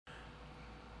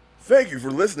Thank you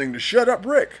for listening to Shut Up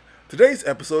Rick. Today's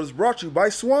episode is brought to you by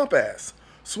Swamp Ass.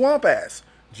 Swamp Ass,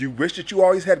 do you wish that you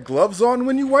always had gloves on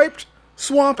when you wiped?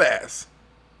 Swamp Ass.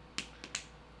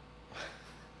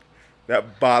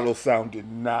 That bottle sound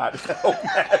did not help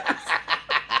matters.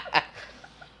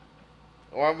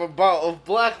 Or I'm a bottle of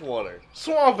black water.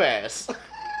 Swamp ass.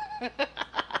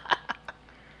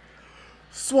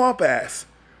 Swamp Ass,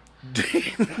 do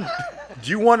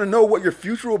you want to know what your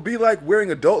future will be like wearing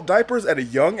adult diapers at a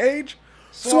young age?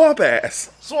 Swamp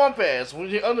Ass. Swamp ass, when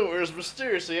your underwear is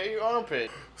mysteriously at your armpit.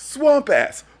 Swamp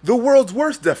Ass, the world's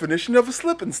worst definition of a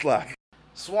slip and slide.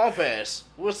 Swamp ass,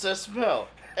 what's that smell?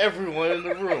 Everyone in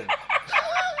the room.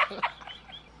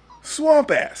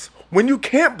 Swamp Ass, when you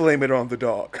can't blame it on the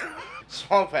dog.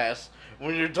 Swamp ass,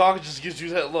 when your dog just gives you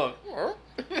that look.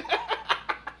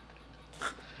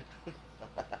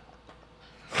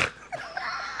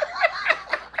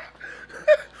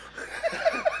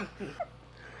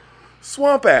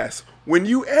 Swamp Ass, when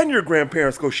you and your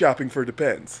grandparents go shopping for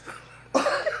Depends.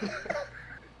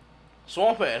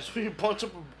 Swamp ass, when you punch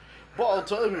up a ball of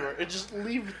toilet paper and just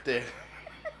leave it there.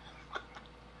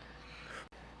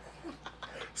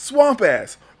 Swamp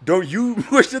Ass, don't you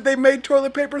wish that they made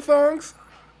toilet paper thongs?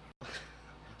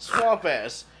 Swamp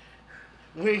ass,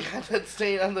 when you got that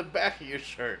stain on the back of your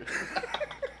shirt.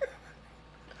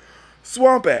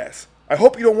 Swamp Ass, I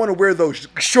hope you don't want to wear those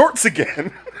shorts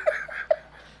again.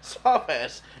 Swamp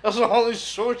ass, those are the only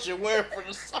shorts you wear for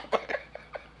the summer.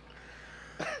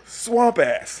 Swamp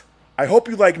Ass, I hope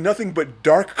you like nothing but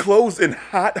dark clothes in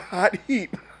hot, hot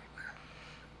heat.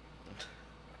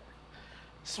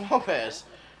 Swamp ass,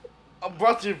 I'm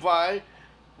brought to you by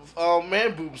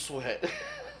man boob sweat.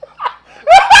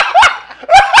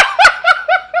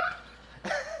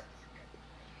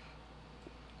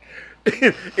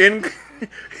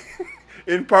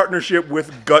 in partnership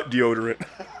with gut deodorant.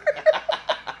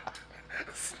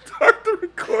 Start the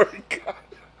recording.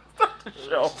 Start the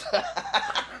show.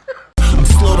 I'm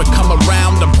slow to come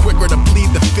around, I'm quicker to plead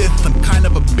the fifth. I'm kind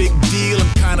of a big deal,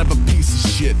 I'm kind of a piece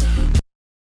of shit.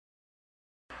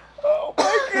 Oh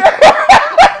my god.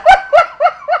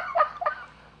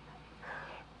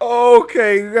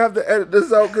 Okay, you have to edit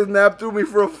this out because Nap threw me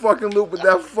for a fucking loop with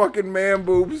that fucking man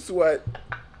boob sweat.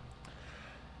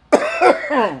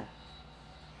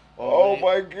 Oh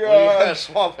my god. When you have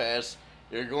swamp ass,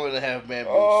 you're going to have man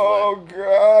boob Oh sweat.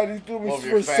 god, he threw me Well, if for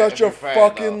you're fat- such if a you're fat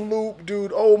fucking enough. loop,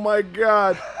 dude. Oh my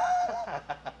god.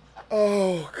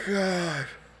 Oh god.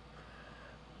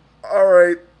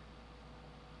 Alright.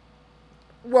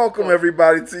 Welcome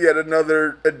everybody to yet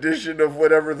another edition of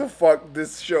whatever the fuck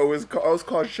this show is called. It's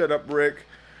called Shut Up Rick.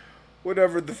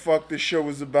 Whatever the fuck this show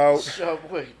is about.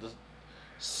 Wait, the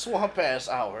swamp ass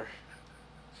hour.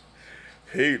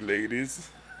 Hey ladies,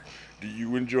 do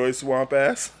you enjoy swamp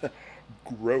ass?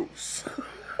 Gross.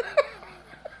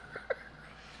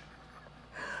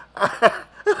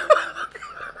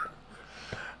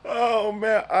 Oh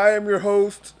man, I am your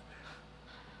host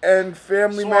and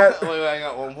family man. Wait, I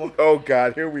got one more. Oh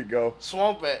god, here we go.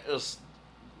 Swamp ass is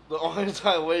the only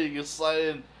time way you can slide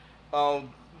in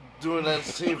doing that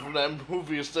scene from that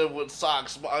movie instead of with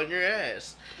socks on your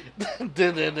ass.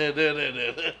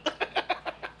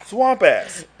 Swamp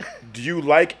ass, do you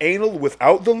like anal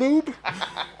without the lube?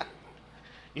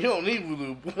 You don't need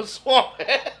lube with swamp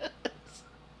ass.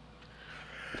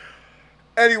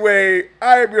 Anyway,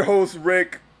 I am your host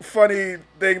Rick. Funny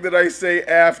thing that I say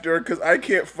after, because I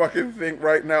can't fucking think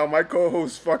right now. My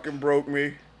co-host fucking broke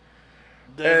me.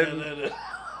 And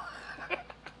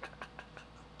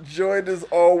joined as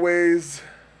always,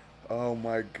 oh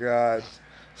my god,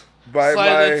 by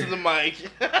slide into the mic.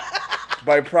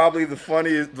 by probably the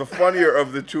funnier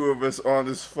of the two of us on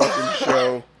this fucking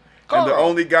show, and the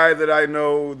only guy that I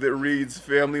know that reads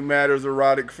Family Matters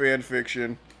erotic fan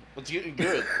fiction. It's getting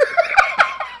good.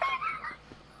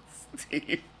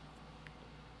 Steve.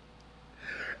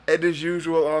 And as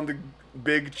usual on the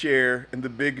big chair, in the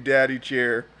big daddy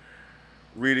chair,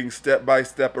 reading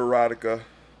step-by-step erotica,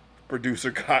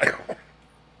 producer Kyle.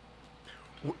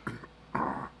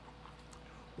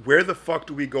 Where the fuck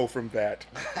do we go from that?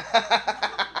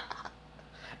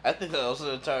 I think that was an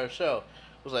entire show.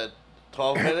 Was that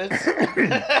 12 minutes?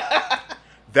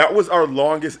 That was our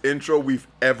longest intro we've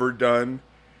ever done.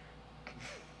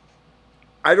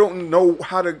 I don't know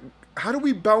how do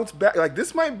we bounce back? Like,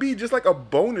 this might be just like a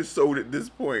bonus sode at this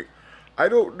point. I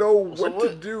don't know what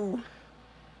to do.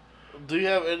 Do you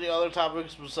have any other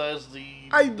topics besides the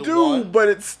I the do, one? but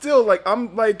it's still like,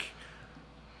 I'm like,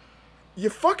 you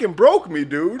fucking broke me,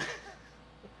 dude.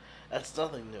 That's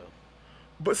nothing new.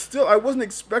 But still, I wasn't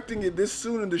expecting it this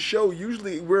soon in the show.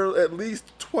 Usually we're at least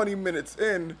 20 minutes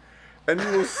in, and you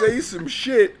will say some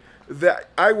shit that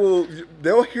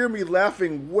they'll hear me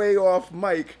laughing way off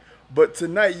mic, but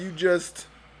tonight you just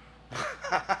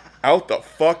out the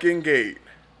fucking gate.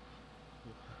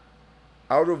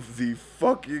 Out of the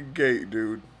fucking gate,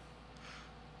 dude.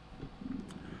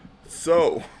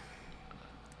 So,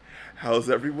 how's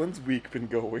everyone's week been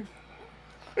going?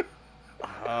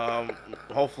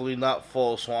 Hopefully not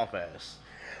full of swamp ass.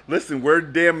 Listen, we're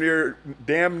damn near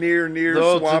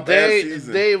Though swamp ass season.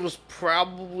 today was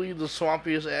probably the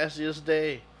swampiest, assiest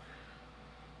day. It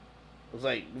was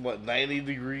like, what, 90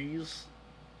 degrees?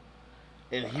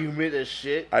 And humid as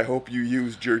shit. I hope you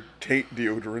used your taint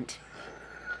deodorant.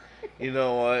 You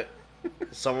know what?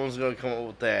 Someone's gonna come up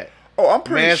with that. Oh, I'm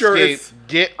pretty sure it's...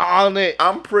 Get on it.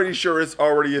 I'm pretty sure it's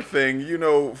already a thing. You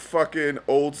know, fucking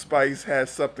Old Spice has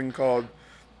something called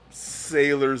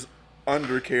Sailor's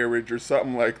Undercarriage or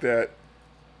something like that.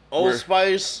 Old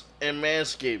Spice and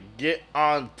Manscaped, get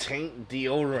on taint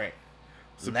deodorant.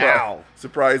 Now.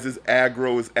 Surprises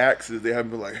aggro as axes. They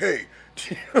haven't been like, hey,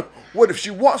 what if she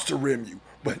wants to rim you?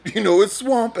 But, you know, it's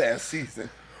swamp ass season.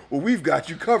 Well, we've got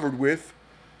you covered with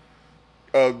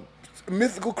a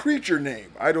mythical creature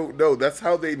name. I don't know. That's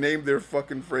how they name their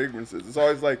fucking fragrances. It's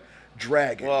always like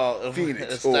dragon,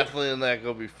 phoenix. It's definitely not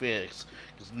going to be Phoenix.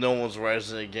 Because no one's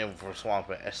rising again for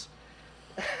swamp ass.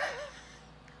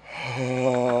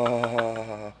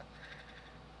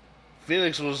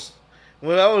 Phoenix was...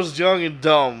 When I was young and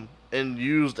dumb and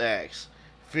used Axe,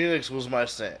 Phoenix was my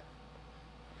scent.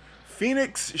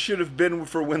 Phoenix should have been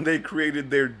for when they created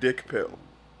their dick pill.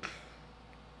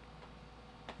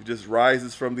 It just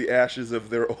rises from the ashes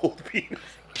of their old penis.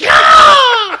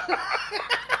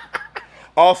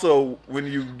 Also, when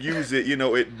you use it, you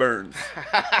know, it burns.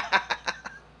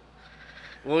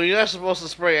 Well, you're not supposed to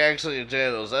spray Axe on your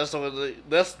genitals. That's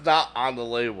not on the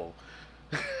label.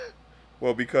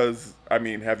 Well, because, I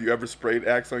mean, have you ever sprayed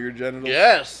Axe on your genitals?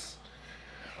 Yes.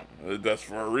 That's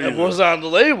for a reason. It was on the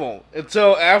label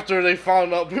until after they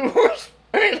found out people were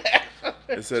spraying Axe on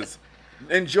their It says,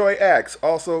 enjoy Axe.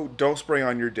 Also, don't spray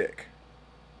on your dick.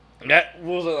 That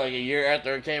was it like a year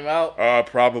after it came out?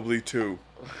 Probably 2.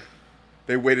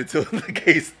 They waited till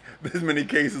as many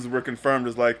cases were confirmed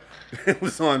as like, it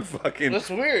was on fucking... That's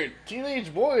weird.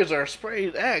 Teenage boys are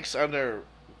spraying Axe on their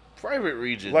private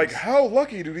regions. Like, how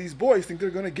lucky do these boys think they're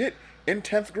going to get in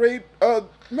 10th grade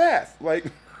math? Like,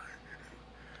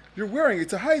 you're wearing it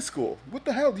to high school. What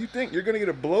the hell do you think? You're going to get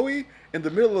a blowy in the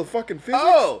middle of fucking physics?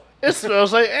 Oh, it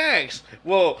smells like Axe.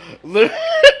 Well,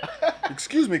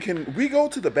 excuse me, can we go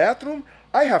to the bathroom?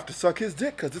 I have to suck his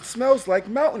dick because it smells like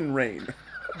mountain rain.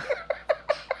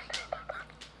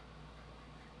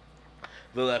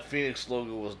 Though that Phoenix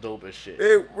logo was dope as shit.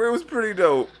 It was pretty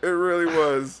dope. It really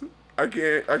was. I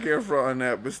can't front on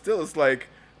that, but still, it's like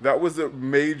that was a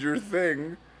major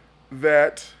thing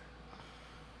that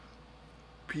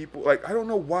people like. I don't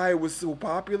know why it was so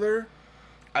popular.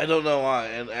 I don't know why,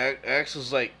 and Axe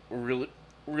is like really,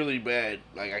 really bad.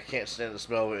 Like I can't stand the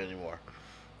smell of it anymore.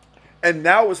 And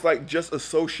now it's like just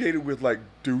associated with like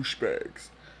douchebags.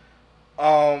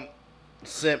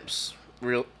 Simps,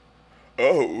 real.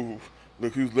 Oh,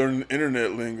 look who's learning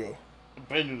internet lingo.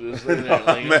 I knew this.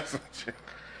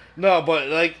 No, but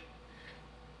like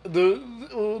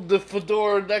the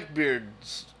fedora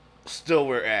neckbeards still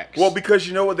wear Axe. Well, because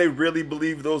you know what, they really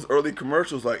believe those early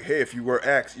commercials, like, hey, if you wear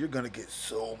Axe, you're gonna get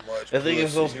so much. The thing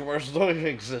is, those commercials don't even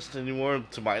exist anymore,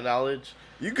 to my knowledge.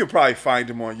 You could probably find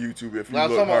them on YouTube if you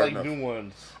Not look hard like enough. New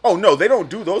ones. Oh no, they don't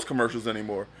do those commercials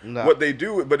anymore. No. What they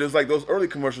do, but it's like those early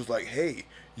commercials, like, hey,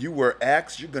 you wear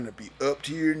Axe, you're gonna be up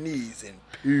to your knees in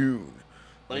poon.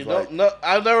 Like, no,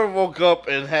 I never woke up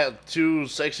and had 2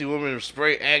 sexy women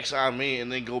spray Axe on me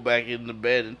and then go back into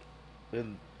bed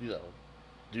and you know,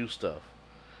 do stuff.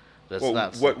 That's well,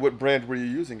 not what brand were you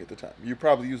using at the time? You're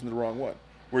probably using the wrong one.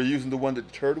 Were you using the one that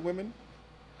deterred women?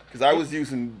 Because I was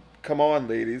using Come On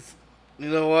Ladies. You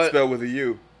know what? Spelled with a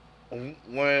U.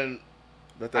 When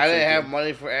I didn't have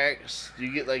money for Axe,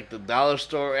 you get like the dollar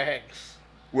store Axe.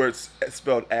 Where it's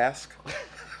spelled ask?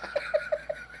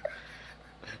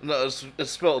 No,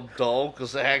 it's spelled dull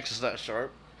because the Axe is not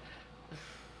sharp.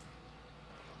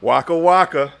 Waka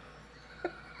waka.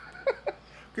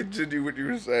 Continue what you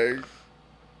were saying.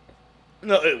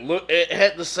 No, it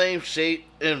had the same shape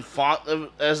and font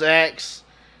as Axe,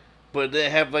 but it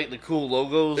didn't have like the cool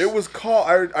logos. It was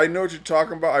called, I know what you're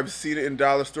talking about. I've seen it in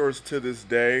dollar stores to this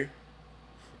day.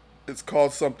 It's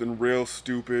called something real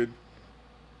stupid.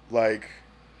 Like,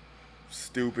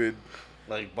 stupid.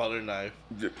 Like butter knife.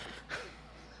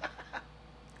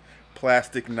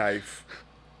 Plastic knife.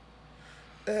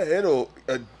 It'll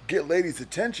get ladies'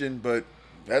 attention, but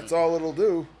that's all it'll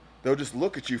do. They'll just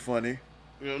look at you funny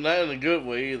You know, not in a good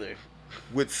way either.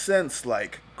 with scents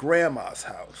like grandma's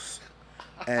house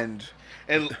and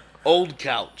And old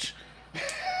couch.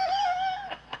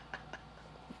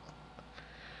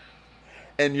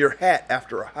 and your hat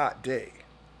after a hot day.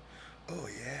 Oh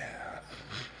yeah.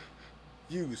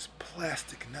 Use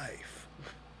plastic knife.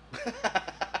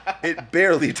 It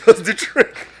barely does the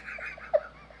trick.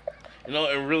 You know,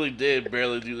 it really did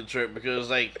barely do the trick because,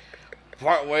 like,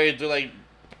 part way through,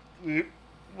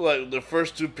 like the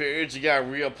first 2 periods, you gotta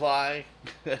reapply.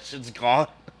 That shit's gone.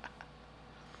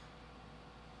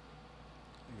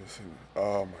 Listen,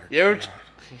 oh my You ever? god.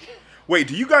 Wait,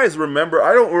 do you guys remember?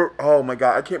 I don't. Oh my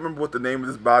god, I can't remember what the name of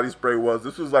this body spray was.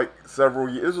 This was like several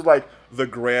years. This was like the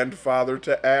grandfather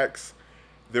to Axe.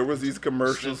 There was these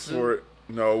commercials Stinson? for it.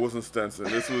 No, it wasn't Stenson.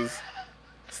 This was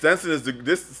Stenson is the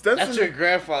this Stenson. That's your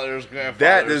grandfather's grandfather.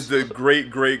 That is the great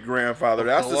great grandfather.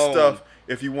 That's the Cologne. stuff.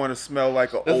 If you want to smell like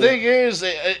a The old, thing is,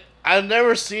 I've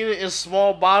never seen it in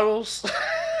small bottles.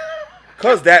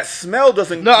 cause that smell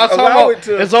doesn't No, I'm talking allow about it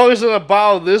to. it's always in a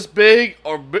bottle this big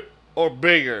or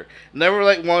bigger. Never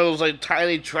like one of those like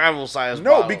tiny travel size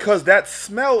No, bottles. because that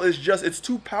smell is just, it's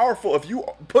too powerful. If you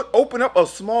open up a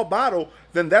small bottle,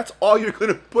 then that's all you're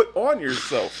going to put on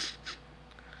yourself.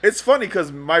 It's funny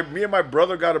because me and my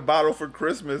brother got a bottle for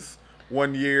Christmas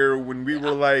one year when we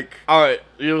were like, All right,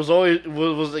 it was always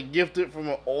was it gifted from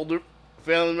an older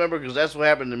family member? Because that's what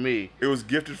happened to me. it was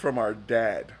gifted from our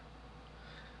dad.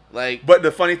 Like, But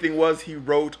the funny thing was he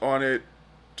wrote on it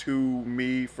to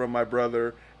me from my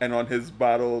brother and on his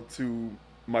bottle to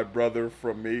my brother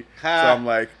from me. Ha. So I'm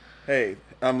like, hey,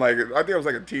 I think I was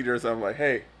like a teenager, so I'm like,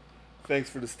 hey, thanks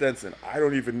for the Stenson. I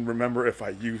don't even remember if I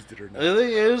used it or not. the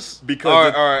thing is,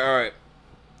 Because all it- right.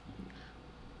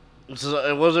 So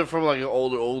it wasn't from like an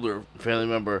older family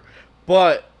member,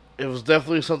 but it was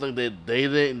definitely something that they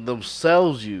didn't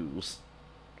themselves use,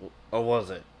 or was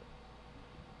it?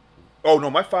 Oh no,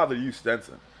 my father used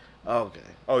Stenson. Okay.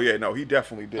 Oh yeah, no, he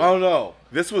definitely did. Oh no.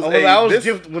 This was When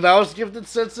I was gifted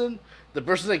Stetson, the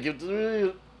person that gifted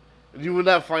me, you would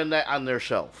not find that on their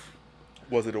shelf.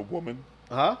 Was it a woman?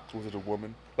 Huh? Was it a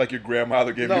woman? Like your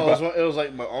grandmother gave No, you? it was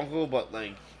like my uncle, but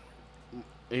like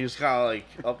he was kind of like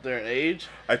up there in age.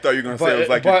 I thought you were gonna say But- it was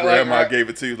like your but, like, grandma gave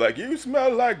it to you. Like you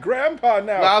smell like grandpa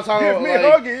now. Now I'm talking Give about, me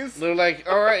like, huggies. they're like,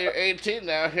 all right, you're 18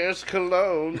 now. Here's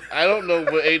cologne. I don't know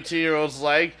what 18-year-olds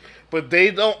like, but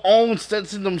they don't own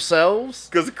Stetson themselves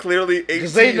Because clearly 18.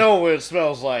 because they know what it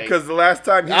smells like. Because the last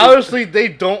time he was, Obviously, they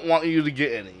don't want you to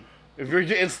get any. If you're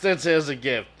getting Stetson as a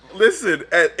gift, listen,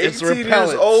 at It's 18 years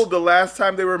repellent. old, the last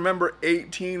time they remember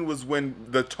 18 was when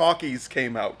the talkies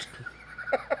came out.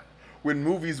 When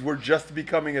movies were just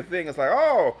becoming a thing. It's like,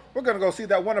 oh, we're going to go see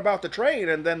that one about the train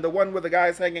and then the one where the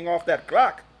guy's hanging off that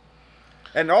clock.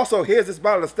 And also, here's this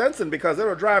bottle of Stenson because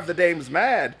it'll drive the dames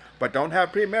mad. But don't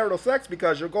have premarital sex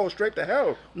because you'll go straight to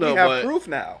hell. No, we have but- proof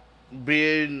now.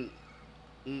 being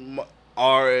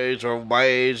our age or my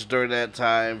age during that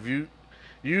time,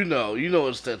 you know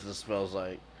what Stetson smells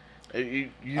like.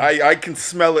 I can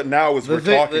smell it now as we're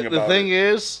talking about the thing it.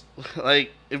 is,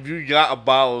 like, if you got a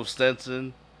bottle of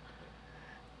Stetson,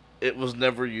 it was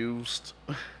never used.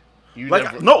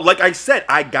 Like I said,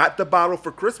 I got the bottle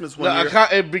for Christmas one year.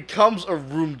 It becomes a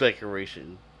room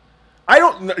decoration. I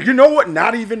don't know. You know what?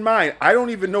 Not even mine. I don't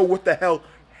even know what the hell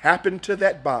happened to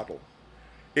that bottle.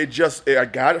 I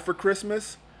got it for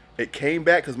Christmas. It came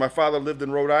back because my father lived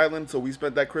in Rhode Island, so we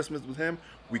spent that Christmas with him.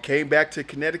 We came back to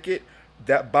Connecticut.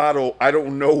 That bottle, I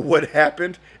don't know what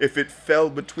happened. If it fell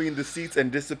between the seats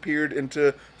and disappeared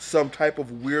into some type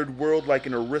of weird world, like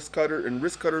in a Wrist Cutter. And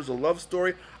Wrist Cutter's a love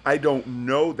story. I don't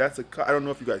know. That's a cut. I don't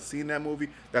know if you guys seen that movie.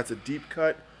 That's a deep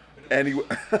cut. Anyway,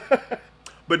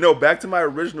 but no. Back to my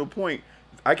original point.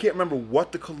 I can't remember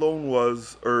what the cologne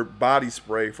was or body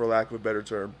spray, for lack of a better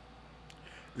term.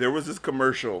 There was this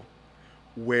commercial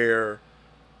where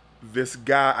this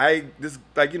guy,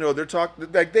 they're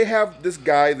talking, like they have this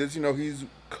guy that's, he's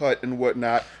cut and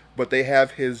whatnot, but they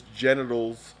have his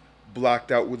genitals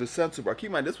blocked out with a sensor bar. Keep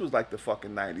in mind, this was like the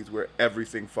fucking 90s where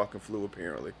everything fucking flew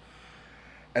apparently.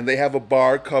 And they have a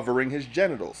bar covering his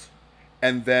genitals.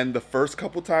 And then the first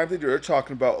couple times they're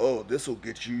talking about, oh, this will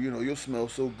get you, you'll smell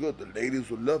so good. The ladies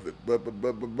will love it,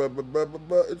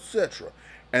 etc.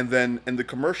 And then in the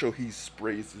commercial, he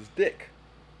sprays his dick.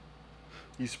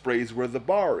 He sprays where the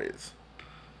bar is.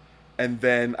 And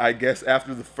then I guess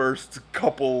after the first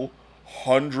couple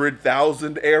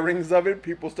 100,000 airings of it,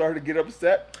 people started to get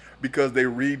upset because they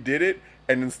redid it.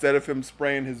 And instead of him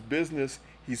spraying his business,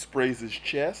 he sprays his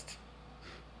chest.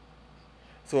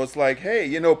 So it's like, hey,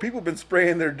 people been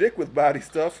spraying their dick with body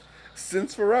stuff.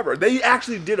 since forever. They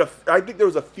actually did I think there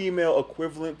was a female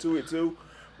equivalent to it too,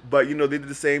 but they did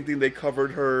the same thing. They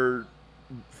covered her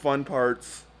fun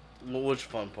parts. Well, which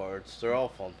fun parts? They're all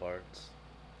fun parts.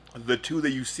 The two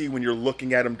that you see when you're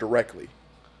looking at them directly.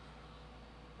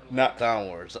 Not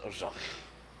downwards. That was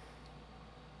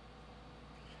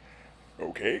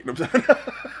okay.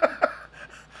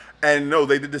 And no,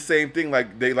 they did the same thing.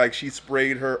 Like she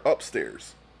sprayed her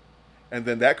upstairs, and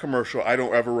then that commercial I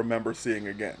don't ever remember seeing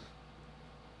again.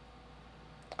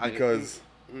 Because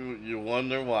you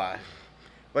wonder why.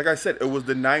 Like I said, it was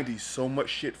the '90s. So much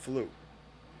shit flew.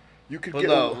 You could but get.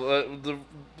 No, the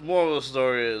moral of the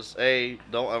story is: A,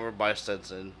 don't ever buy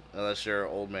Stetson unless you're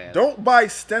an old man. Don't buy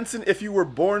Stetson if you were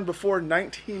born before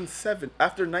 1970.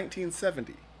 After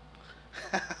 1970.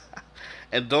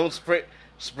 And don't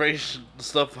spray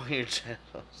stuff on your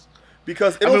channels.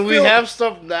 Because we have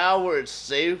stuff now where it's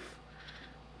safe,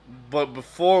 but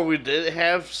before we didn't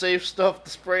have safe stuff to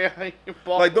spray on your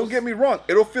balls. Like, don't get me wrong,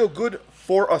 it'll feel good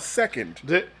for a second,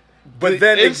 but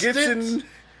then it gets in.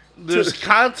 There's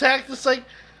contact. It's like,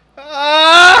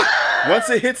 ah! Once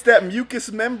it hits that mucous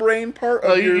membrane part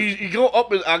of you go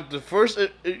up an octave. First,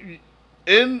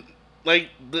 in like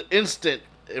the instant,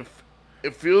 if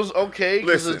it feels okay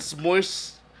because it's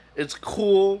moist, it's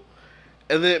cool,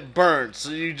 and then it burns. So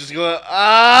you just go,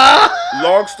 ah!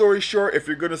 Long story short, if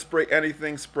you're gonna spray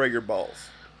anything, spray your balls.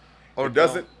 Or it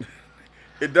doesn't.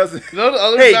 It doesn't.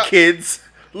 Hey kids,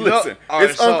 listen.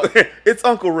 It's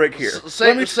Uncle Rick here.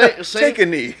 Take a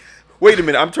knee. Wait a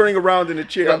minute. I'm turning around in the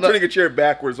chair. I'm turning a chair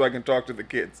backwards so I can talk to the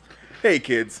kids. Hey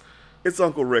kids, it's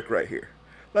Uncle Rick right here.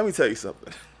 Let me tell you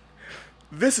something.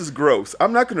 This is gross.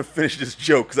 I'm not gonna finish this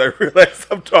joke because I realize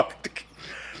I'm talking to kids.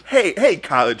 Hey,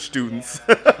 college students.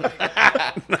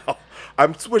 No,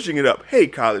 I'm switching it up. Hey,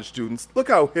 college students, look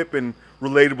how hip and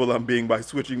relatable I'm being by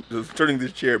turning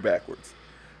this chair backwards.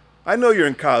 I know you're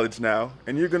in college now,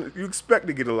 and you expect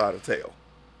to get a lot of tail.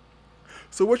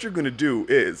 So what you're gonna do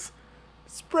is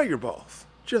spray your balls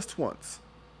just once.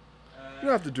 You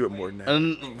don't have to do it more than that.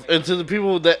 And to the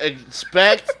people that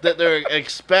expect that they're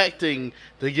expecting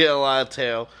to get a lot of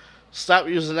tail, stop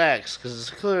using Axe because it's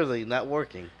clearly not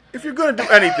working. If you're gonna do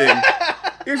anything,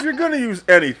 if you're gonna use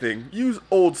anything, use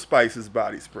Old Spice's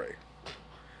body spray,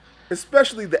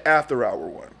 especially the after hour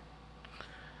one.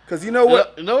 Because you know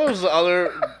what? What was the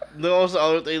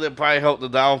other thing that probably helped the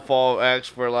downfall of Axe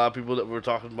for a lot of people that we're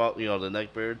talking about? The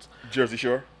neck beards. Jersey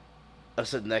Shore. I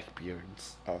said neck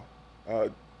beards.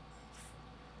 Oh,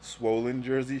 swollen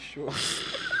Jersey Shore.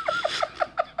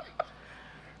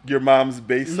 Your mom's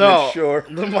basement shore.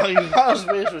 Your mom's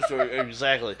basement shore.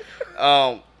 Exactly.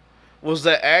 Was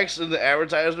that Axe in the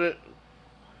advertisement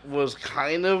was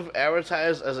kind of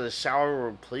advertised as a shower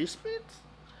replacement?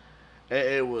 And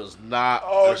it was not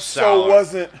a shower. So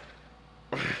wasn't.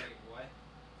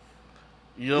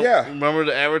 You don't remember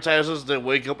the advertisers that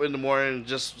wake up in the morning and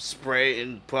just spray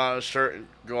and put on a shirt and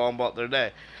go on about their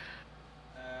day?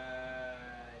 No.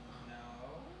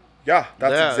 Yeah,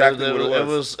 that's exactly what it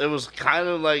was. It was kind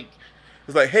of like... It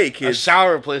was like, hey, kids. A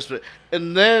shower replacement.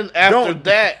 And then after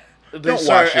that, they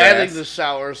started adding the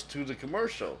showers to the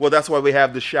commercial. Well, that's why we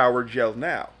have the shower gel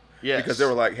now. Yes. Because they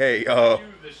were like, hey,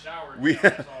 we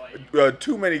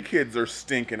too many kids are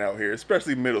stinking out here,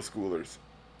 especially middle schoolers.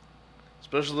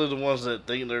 Especially the ones that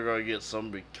think they're going to get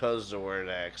some because they're wearing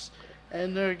Axe.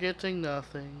 And they're getting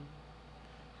nothing.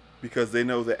 Because they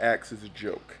know the Axe is a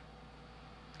joke.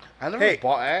 I never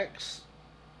bought Axe.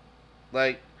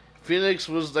 Like, Phoenix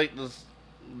was like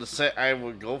the set I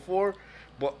would go for,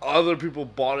 but other people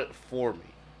bought it for me.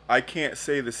 I can't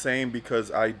say the same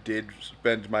because I did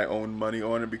spend my own money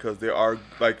on it because they are,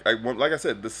 like I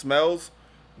said, the smells,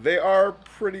 they are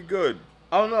pretty good.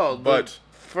 Oh, no. But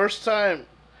first time...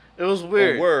 It was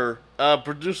weird.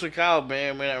 Producer Kyle may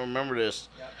or may not remember this.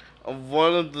 Yep.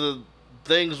 One of the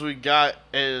things we got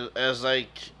as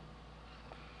like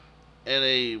in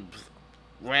a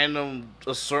random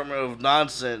assortment of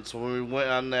nonsense when we went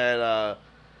on that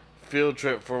field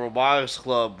trip for Robotics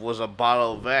Club was a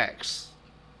bottle of Axe.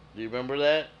 Do you remember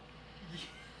that?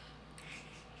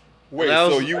 Wait,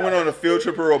 so you went on a field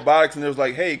trip for robotics and it was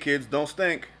like, hey kids, don't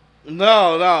stink.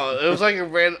 No. It was like a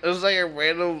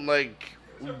random like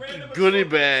goodie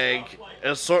bag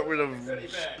assortment of,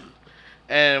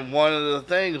 and one of the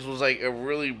things was like a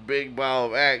really big bottle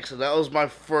of Axe, and that was my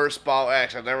first bottle of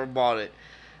Axe. I never bought it.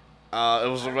 It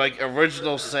was like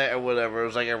original scent or whatever. It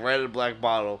was like a red and black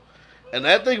bottle, and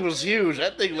that thing was huge.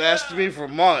 That thing lasted me for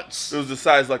months. It was the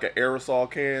size like an aerosol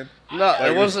can. No,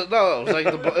 it wasn't. No, it was like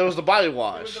it was the body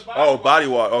wash. Body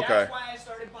wash. Okay. That's why I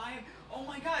started buying. Oh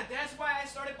my God, that's why I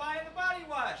started buying the body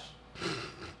wash.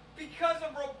 Because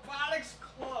of Robotics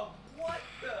Club. what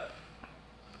the?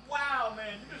 Wow,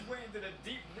 man, you just went into the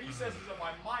deep recesses of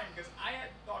my mind because I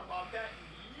hadn't thought about that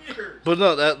in years. But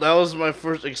no, that was my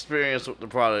first experience with the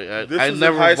product. This I was in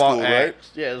never high bought school, right?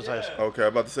 Axe. Yeah, it was high school. Okay, I'm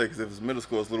about to say, because if it's middle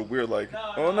school, it's a little weird. Like,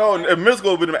 No, oh no, no, middle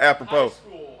school would have been apropos.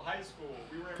 High school.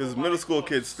 We were in 'Cause robotics middle school club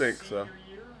kids stink, so.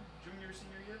 Junior,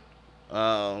 senior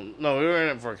year? No, we were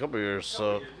in it for a couple years,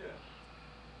 so. Couple years, yeah.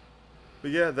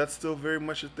 But yeah, that's still very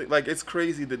much a thing. Like, it's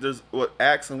crazy that there's what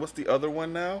Axe and what's the other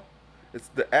one now? It's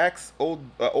the Axe Old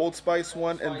Spice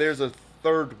one, and there's a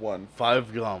third one.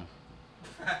 5 gum.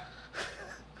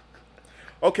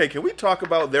 Okay, can we talk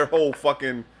about their whole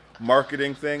fucking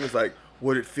marketing thing? It's like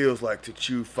what it feels like to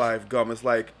chew 5 gum. It's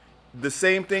like the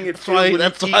same thing it feels when you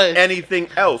eat anything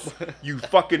else. You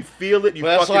fucking feel it. You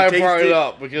That's fucking why I taste brought it it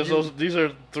up because these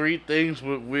are 3 things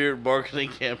with weird marketing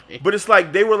campaigns. But it's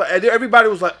like they were like everybody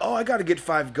was like, "Oh, I got to get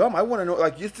 5 gum. I want to know."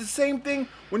 Like it's the same thing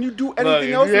when you do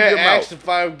anything else with your mouth. If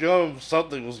 5 gum,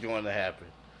 something was going to happen.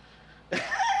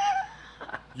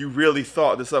 You really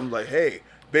thought that something like, "Hey,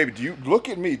 baby, do you look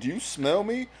at me? Do you smell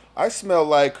me? I smell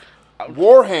like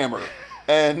Warhammer,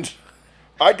 and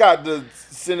I got the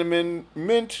cinnamon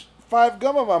mint 5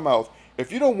 gum in my mouth.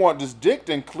 If you don't want this dick,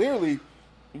 then clearly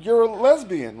you're a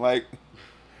lesbian." Like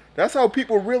that's how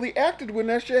people really acted when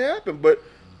that shit happened. But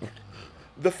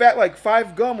the fact like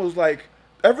 5 gum was like,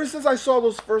 ever since I saw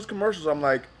those first commercials, I'm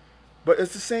like, but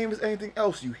it's the same as anything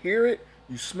else. You hear it,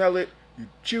 you smell it, you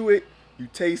chew it, you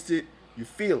taste it, you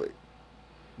feel it.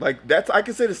 Like I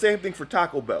can say the same thing for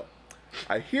Taco Bell.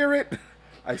 I hear it,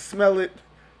 I smell it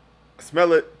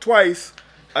twice.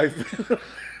 Like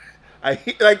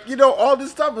all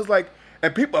this stuff is like,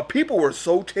 and people were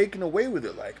so taken away with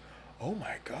it. Like, oh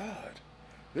my god,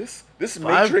 this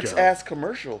Matrix ass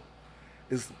commercial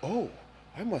is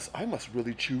I must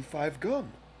really chew 5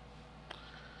 gum.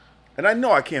 And I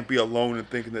know I can't be alone in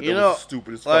thinking that was the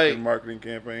stupidest fucking marketing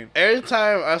campaign. Every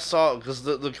time I saw, because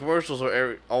the commercials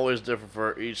are always different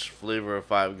for each flavor of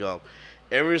 5 gum.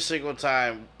 Every single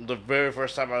time, the very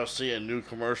first time I would see a new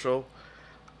commercial,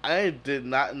 I did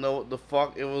not know what the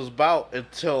fuck it was about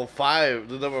until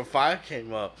the number 5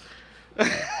 came up.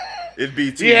 It'd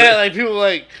be too like people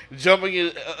like jumping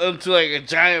into like a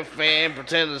giant fan,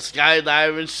 pretending to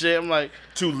skydive and shit. I'm like,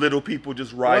 2 little people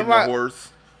just riding a horse.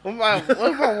 What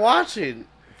am I watching?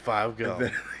 5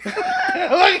 gum.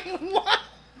 Like, what?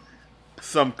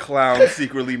 Some clown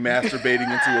secretly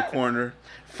masturbating into a corner.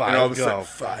 5 and all of a gum. sudden,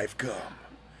 5 gum.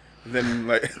 And then,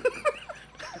 like,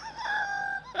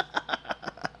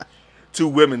 2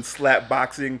 women slap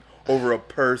boxing over a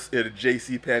purse at a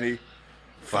JCPenney.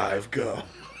 5 gum.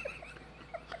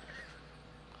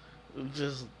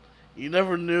 Just, you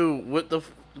never knew what the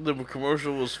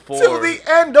commercial was for. Till the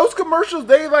end, those commercials,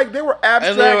 they were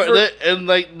abstract. And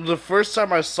the first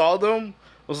time I saw them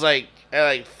was like at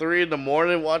like 3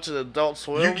 a.m. watching Adult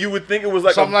Swim. You would think it was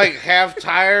like I'm like half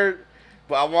tired,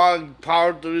 but I want to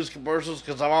power through these commercials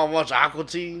because I want to watch Aqua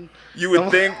Teen. You would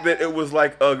think that it was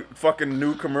like a fucking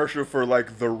new commercial for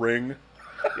like The Ring.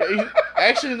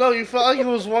 Actually, no, you felt like it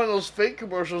was one of those fake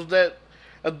commercials that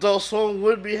Adult Swim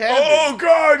would be having. Oh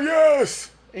God,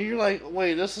 yes. And you're like,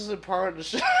 wait, this isn't part of the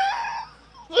show.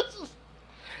 That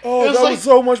was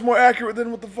so much more accurate than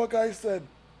what the fuck I said.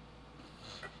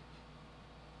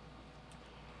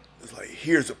 It's like,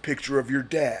 here's a picture of your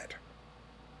dad.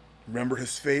 Remember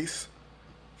his face?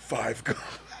 5 gum.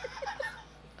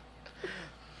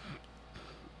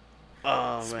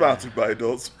 Oh, Sponsored by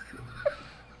Adults.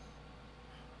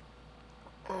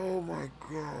 Oh my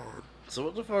god. So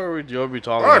what the fuck are we talking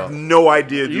about? I have no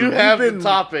idea, dude. You have the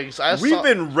topics. We've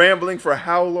been rambling for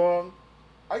how long?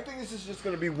 I think this is just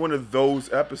going to be one of those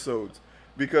episodes.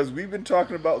 Because we've been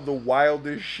talking about the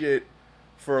wildest shit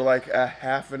for like a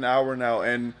half an hour now.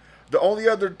 And the only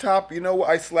other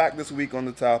I slacked this week on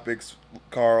the topics,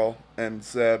 Carl and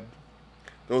Seb.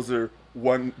 Those are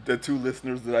the 2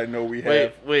 listeners that I know we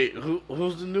have. Wait,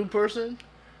 who's the new person?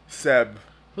 Seb.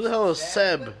 Who the hell is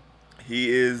Seb?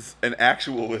 He is an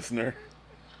actual listener.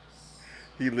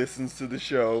 He listens to the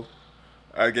show.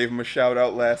 I gave him a shout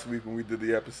out last week when we did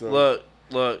the episode.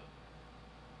 Look.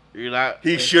 You're not.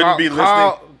 He shouldn't be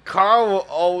listening. Carl will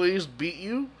always beat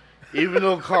you, even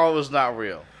though Carl is not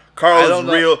real. Carl is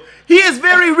real. He is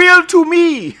very real to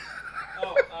me.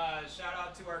 Oh, shout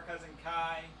out to our cousin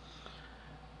Kai.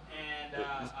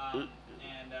 And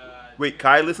wait,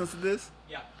 Kai listens to this?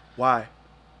 Yeah. Why?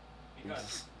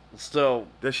 Because. Still.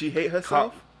 Does she hate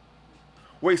herself?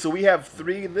 Wait, so we have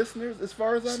 3 listeners as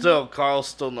far as I know? Still, Carl's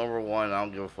still number 1. I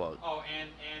don't give a fuck. Oh, and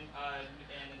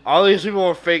all these people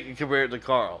are fake compared to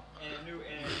Carl. And a new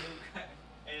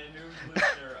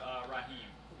listener, Raheem.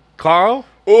 Carl?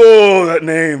 Oh, that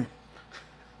name.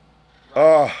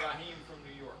 Raheem from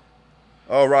New York.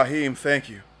 Oh, Raheem, thank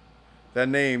you. That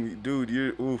name, dude,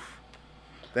 oof.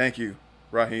 Thank you,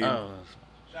 Raheem. Oh.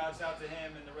 Shouts out to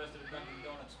him and the rest of the Dunkin'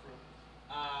 Donuts crew.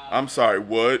 I'm sorry,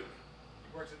 what?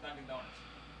 He works at Dunkin' Donuts.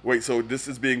 Wait, so this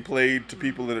is being played to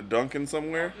people in a Dunkin'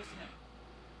 somewhere? Just him.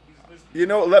 He's listening. You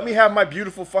know, let me have my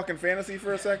beautiful fucking fantasy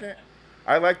for a second.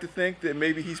 I like to think that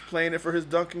maybe he's playing it for his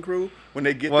Dunkin' crew when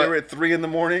they get there at 3 in the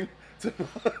morning.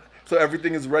 So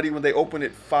everything is ready when they open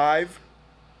at 5.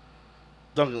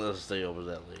 Dunkin' doesn't stay over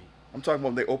that late. I'm talking about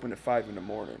when they open at 5 in the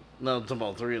morning. No, I'm talking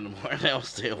about 3 in the morning. They don't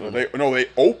stay over. They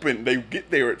open. They get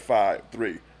there at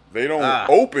 3. They don't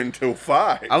open till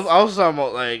 5. I was talking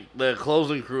about like the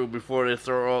closing crew before they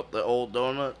throw out the old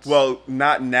donuts. Well,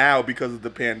 not now because of the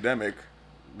pandemic.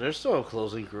 There's still a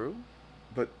closing crew.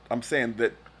 But I'm saying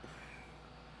that.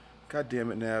 God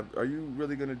damn it, Nab! Are you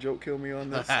really gonna joke kill me on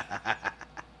this? Yeah,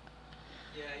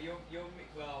 you'll meet.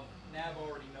 Well, Nav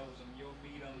already knows him. You'll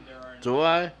meet him during. Do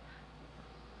I? Yeah.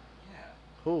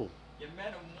 Who? You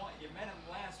met him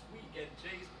last week at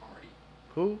Jay's party.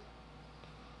 Who?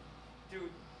 Dude,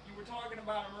 you were talking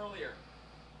about him earlier.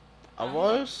 I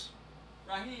was?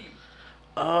 Raheem.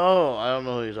 Oh, I don't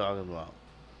know who you're talking about.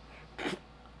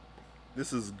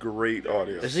 This is great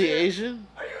audio. Is he Asian?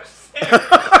 Are you serious?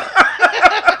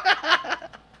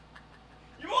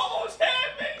 You almost had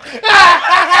me.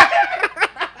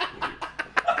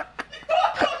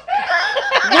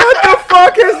 What the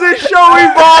fuck has this show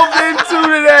evolved into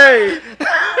today?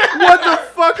 What the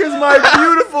fuck is my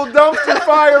beautiful dumpster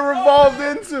fire evolved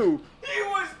into? He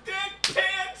was dead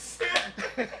pants.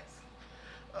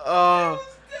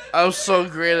 I'm so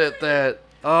great at that.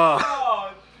 Oh.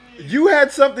 Oh, geez. You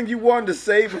had something you wanted to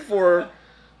say before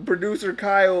producer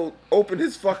Kyle opened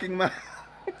his fucking mouth.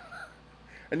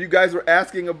 And you guys were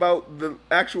asking about the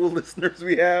actual listeners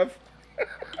we have.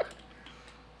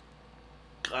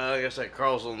 Like I said,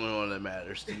 Carl's the only one that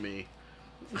matters to me.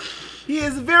 He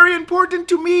is very important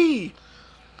to me.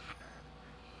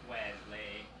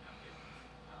 Wesley.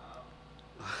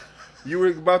 You were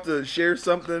about to share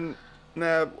something,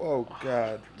 Nab? Oh,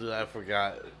 God. Dude, I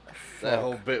forgot. That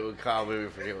whole bit with Kyle made me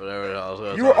forget whatever the hell I was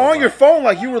going to You were on your phone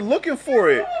like you were looking for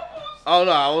it. Oh,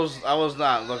 no, I was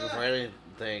not looking for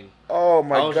anything. Oh,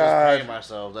 my I was God. just playing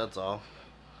myself, that's all.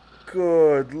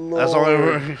 Good Lord. That's all I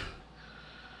remember.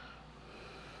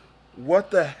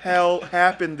 What the hell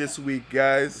happened this week,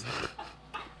 guys?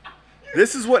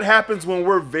 This is what happens when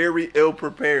we're very ill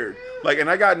prepared. Like, and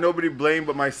I got nobody to blame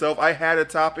but myself. I had a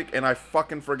topic and I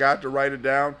fucking forgot to write it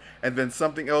down, and then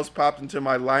something else popped into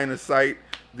my line of sight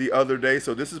the other day.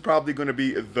 So this is probably going to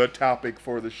be the topic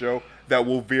for the show that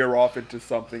will veer off into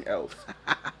something else.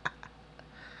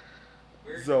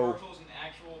 Weird So- commercials and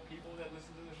actual people that listen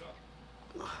to the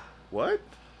show. What?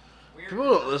 Weird People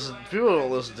don't commercials listen. and People don't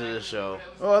actual listen to this show.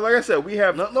 Oh, like I said, we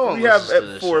have No one we have listens to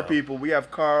this 4 show. people. We have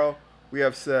Carl, we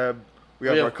have Seb, we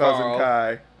have We our have cousin Carl.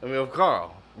 Kai, And we have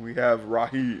Carl. and we have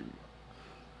Raheem,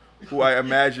 who I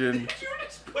imagine. Did you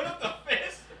just put up the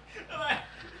fist?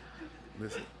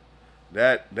 Listen,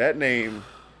 that name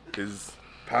is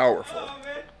powerful. Oh,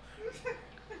 man.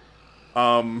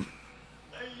 Um,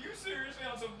 Are you seriously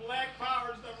on some black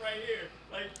power stuff right here?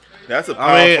 Like, that's a I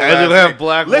powerful. mean, I do last have name.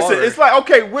 black Listen, water. it's like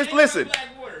okay. ain't Listen, no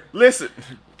black water. listen.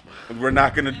 We're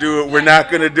not gonna do it. We're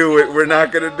not gonna do it. We're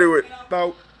not gonna do it.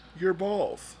 About your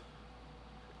balls.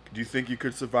 Do you think you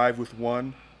could survive with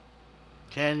one?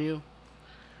 Can you?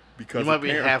 Because You might be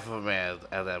apparently- half of a man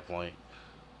at that point.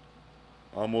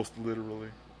 Almost literally.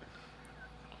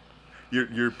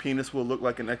 Your penis will look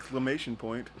like an exclamation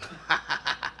point.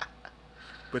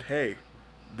 But hey,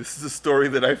 this is a story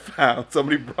that I found.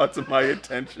 Somebody brought to my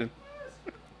attention.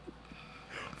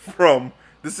 From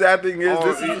the sad thing is,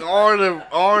 this is Or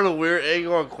the weird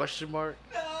angle or question mark.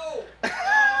 No.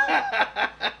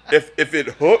 if it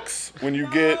hooks when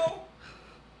you get, No.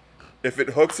 if it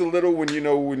hooks a little when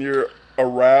you're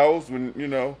aroused, when you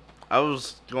know. I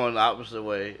was going the opposite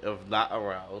way of not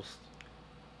aroused.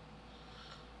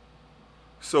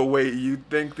 So wait, you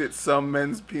think that some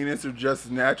men's penis are just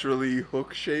naturally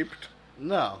hook shaped?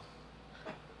 No.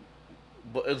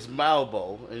 But it's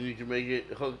malleable, and you can make it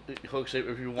hook shape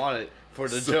if you want it for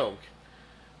the joke.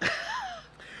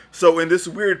 So in this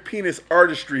weird penis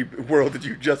artistry world that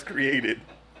you just created,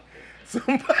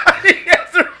 somebody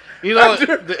You know,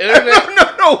 the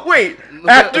internet. no, wait.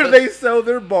 After they sell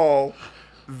their ball,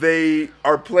 they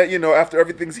are after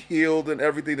everything's healed and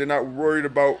everything, they're not worried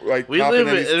about like. We popping live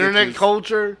in any internet stitches.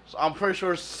 culture, so I'm pretty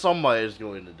sure somebody is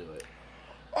going to do it.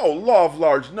 Oh, law of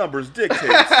large numbers dictates.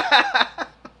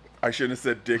 I shouldn't have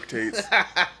said dictates.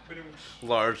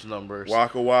 Large numbers.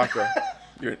 Waka waka.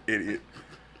 You're an idiot.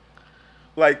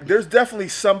 Like, there's definitely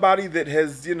somebody that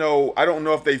has, you know, I don't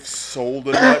know if they've sold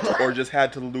a nut or just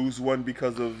had to lose one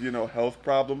because of, you know, health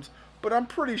problems. But I'm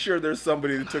pretty sure there's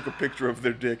somebody that took a picture of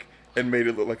their dick and made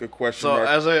it look like a question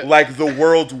mark. Like the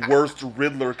world's worst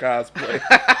Riddler cosplay.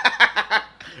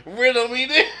 Riddle me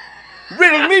dick.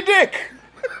 Riddle me dick.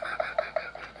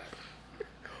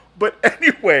 But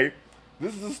anyway,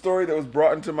 this is a story that was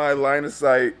brought into my line of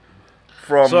sight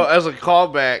from... So as a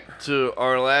callback to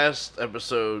our last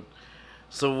episode,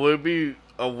 so would it be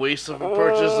a waste of a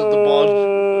purchase of the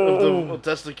ball of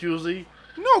the Testacuzzi?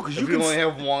 No, because you can only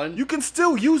have one. You can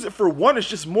still use it for one. It's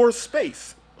just more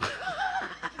space.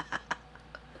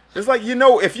 It's like, you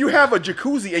know, if you have a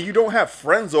jacuzzi and you don't have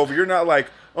friends over, you're not like,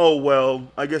 oh well,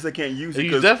 I guess I can't use it.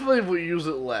 You definitely would use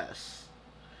it less.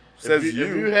 Says if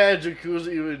you had a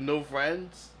jacuzzi with no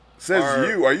friends. Says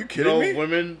you. Are you kidding me? No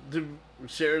women to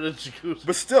share the jacuzzi.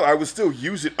 But still, I would still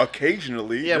use it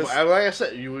occasionally. Yeah, but like I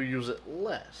said, you would use it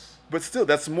less. But still,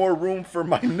 that's more room for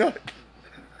my nut.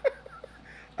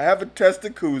 I have a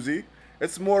Testacuzzi.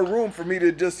 It's more room for me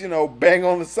to just, you know, bang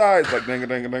on the sides like dang,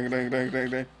 dang, dang, dang, dang, dang,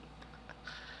 dang.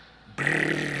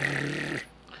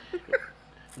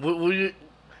 Will you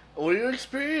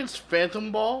experience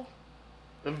Phantom Ball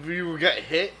if you got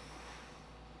hit?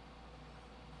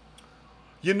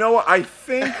 You know, I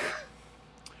think,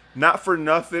 not for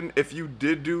nothing, if you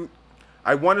did do...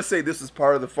 I want to say this is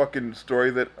part of the fucking story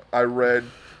that I read,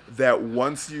 that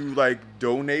once you, like,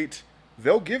 donate,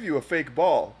 they'll give you a fake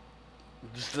ball.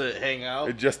 Just to hang out?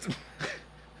 It just...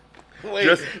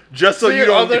 Wait, just so you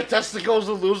don't... other testicles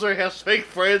a loser has fake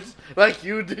friends like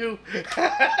you do? Wait, so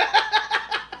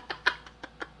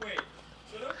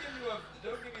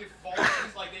they'll give you false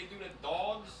things like they do to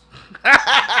dogs?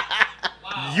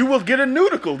 Wow. You will get a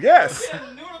nudicle, yes. Get a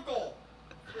nudicle.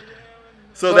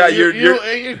 So that you you're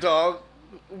and your dog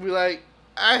will be like,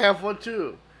 I have one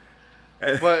too.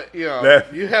 But, you know,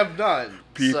 you have none.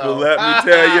 People, so. let me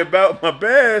tell you about my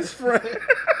best friend.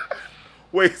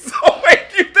 Wait,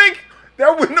 you think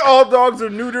that when all dogs are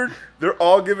neutered, they're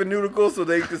all given nudicles so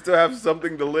they can still have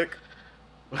something to lick?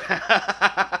 Because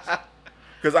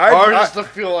or just to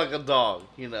feel like a dog,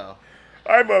 you know.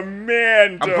 I'm a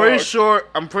man dog. I'm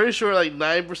pretty sure like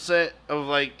 9% of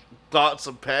like thoughts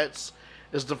of pets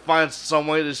is to find some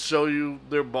way to show you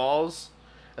their balls.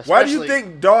 Why do you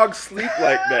think dogs sleep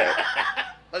like that?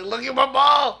 Like, look at my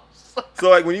balls. So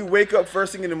like when you wake up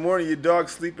first thing in the morning, your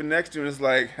dog's sleeping next to you and it's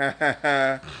like, ha ha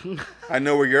ha, I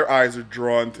know where your eyes are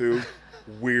drawn to,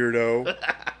 weirdo.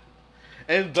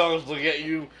 And dogs look at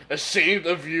you ashamed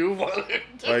of you while they're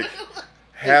doing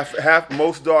half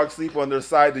most dogs sleep on their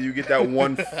side, then you get that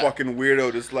one fucking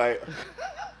weirdo that's like,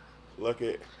 look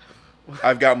it,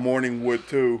 I've got morning wood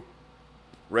too,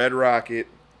 Red Rocket.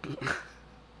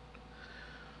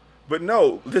 But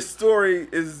no, this story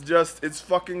is just, it's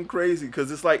fucking crazy because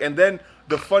it's like, and then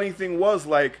the funny thing was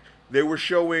like, they were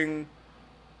showing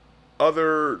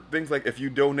other things like if you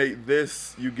donate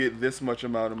this, you get this much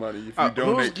amount of money. If you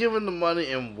donate, who's giving the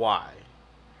money and why?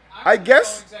 I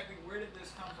guess. Exactly where did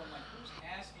this come from? Like, who's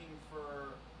asking for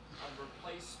a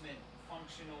replacement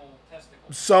functional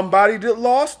testicle? Somebody that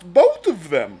lost both of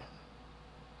them.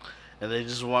 And they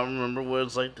just want to remember what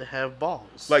it's like to have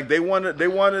balls. Like they want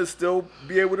to still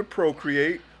be able to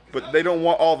procreate, but they don't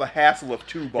want all the hassle of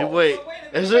two balls. Hey, wait,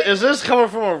 is this coming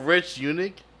from a rich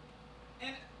eunuch?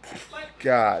 And, like,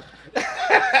 God.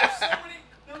 that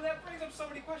brings up so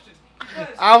many questions.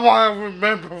 Because, I want to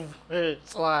remember what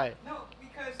it's like. No,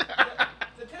 because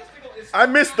the testicle is... I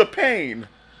miss the pain.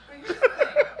 But here's the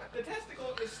thing. The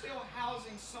testicle is still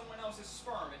housing someone else's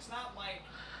sperm. It's not like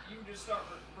you just start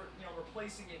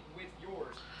replacing it with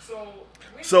yours.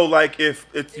 So like if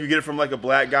you get it from like a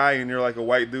black guy and you're like a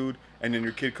white dude and then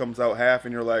your kid comes out half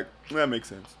and you're like, that makes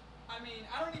sense. I mean,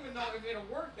 I don't even know if it'll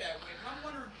work that way. I'm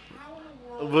wondering how in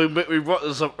the world... We brought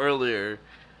this up earlier,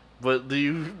 but do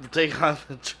you take on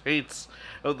the traits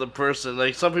of the person?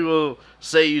 Like some people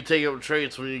say you take up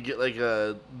traits when you get like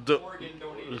a... organ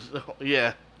donated.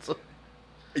 Yeah.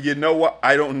 You know what?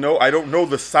 I don't know. I don't know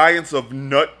the science of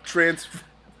nut transfer.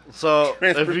 So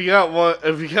if you got one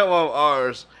of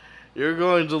ours, you're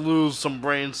going to lose some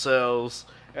brain cells.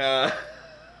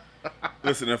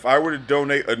 Listen, if I were to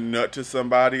donate a nut to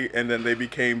somebody and then they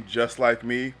became just like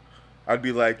me, I'd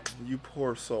be like, you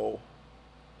poor soul.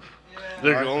 Yeah.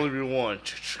 There can only be one.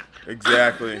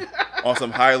 Exactly. On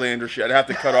some Highlander shit, I'd have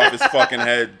to cut off his fucking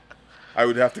head. I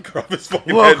would have to cut off his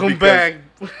fucking Welcome head.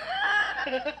 back.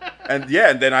 And yeah,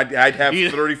 and then I'd have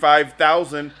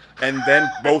 35,000 and then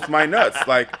both my nuts.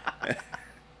 Like,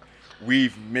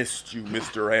 we've missed you,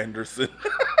 Mr. Anderson.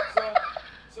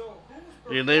 So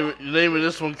You're naming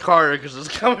this one Carter because it's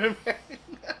coming back.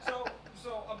 So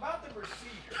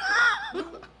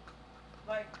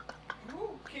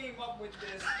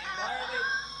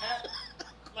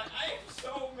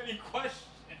any questions.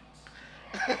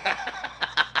 I'm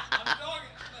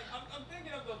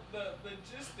thinking of the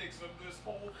logistics of this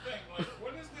whole thing. Like,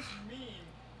 what does this mean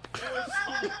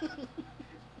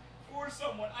for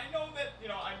someone? I know that,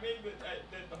 I made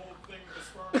the whole thing with the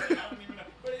sperm thing. I don't even know.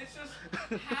 But it's just,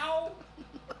 how,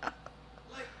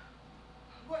 like,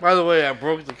 what? By the way, I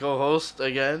broke the co-host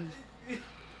again. You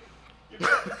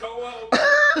broke the co-host.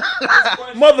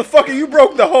 Motherfucker, you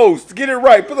broke the host. Get it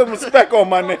right. Put some respect on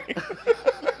my name.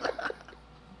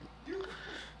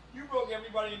 You broke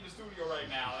everybody in the studio right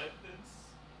now.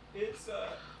 It's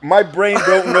My brain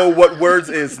don't know what words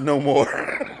is no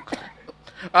more.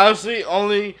 Honestly,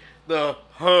 only the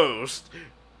host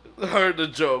heard the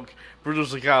joke.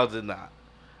 Producer Kyle did not.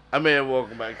 I may have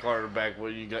welcomed back Carter back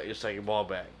when you got your second ball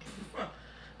back.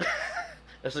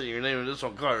 I said you're naming this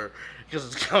one Carter because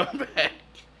it's coming back.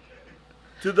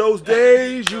 To those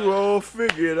days you all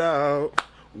figured out.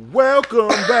 Welcome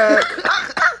back.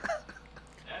 That's a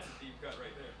deep cut right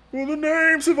there. Well, the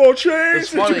names have all changed. It's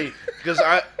funny because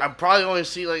I probably only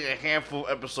see like a handful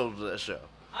of episodes of that show.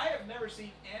 I have never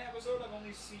seen an episode. I've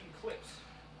only seen clips.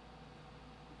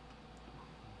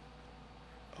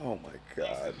 Oh my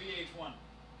Thanks god. to VH1.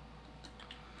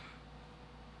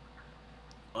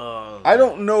 I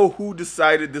don't know who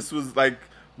decided this was like,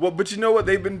 well, but you know what?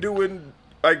 They've been doing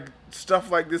like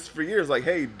stuff like this for years. Like,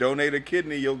 hey, donate a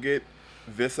kidney, you'll get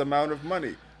this amount of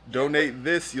money. Donate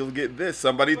this, you'll get this.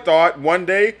 Somebody thought one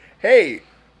day, hey,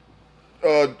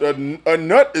 a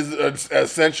nut is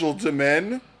essential to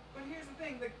men, But here's the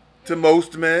thing. to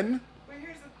most men. But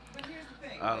here's the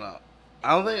thing. I don't know.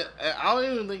 I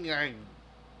don't even think I.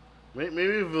 Maybe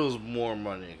if it was more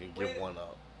money, I could give one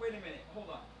up. Wait a minute. Hold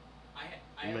on.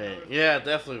 I have Man, another- yeah,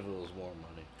 definitely if it was more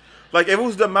money. Like, if it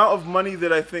was the amount of money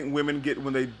that I think women get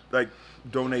when they like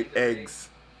donate eggs,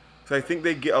 so I think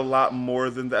they get a lot more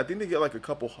than that. I think they get like a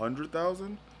couple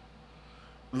 100,000.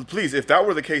 Please, if that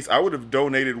were the case, I would have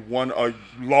donated one a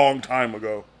long time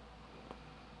ago.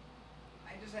 I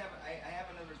have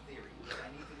another theory.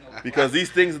 I need to know. Because these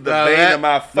things are the Now bane of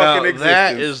my fucking existence.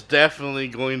 That is definitely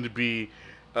going to be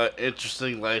an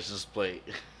interesting license plate.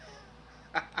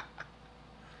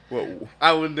 Whoa.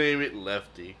 I would name it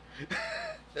Lefty.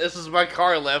 This is my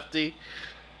car, Lefty.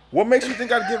 What makes you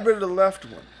think I'd get rid of the left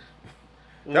one?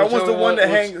 That one's the Whichever one that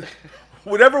which- hangs.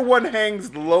 Whatever one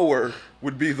hangs lower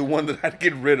would be the one that I'd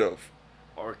get rid of.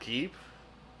 Or keep.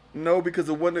 No, because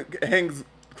the one that hangs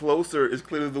closer is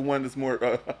clearly the one that's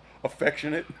more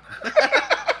affectionate.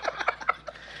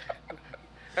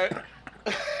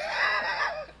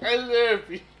 I love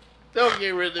you. Don't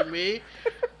get rid of me.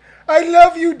 I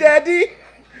love you, Daddy.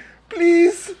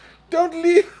 Please don't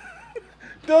leave.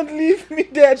 Don't leave me,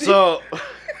 Daddy. So,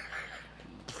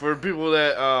 for people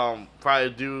that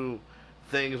probably do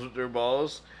things with their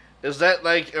balls, is that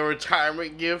like a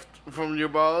retirement gift from your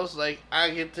balls? Like,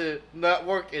 I get to not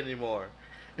work anymore.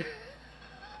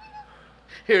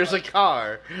 Here's a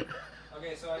car.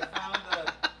 Okay, so I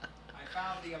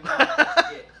found the amount to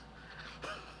get.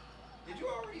 Did you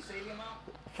already say the amount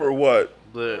For what?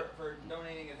 The for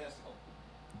donating a testicle?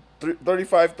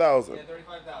 35,000. Yeah,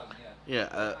 35,000. Yeah.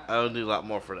 yeah, I would need a lot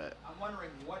more for that. I'm wondering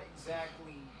what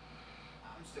exactly.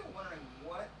 I'm still wondering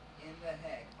what in the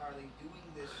heck are they doing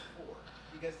this for?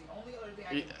 Because the only other thing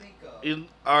I can think of.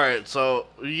 All right, so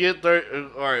you get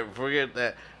 30. All right, forget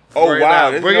that. Oh, Right wow, now,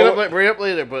 there's bring no- it up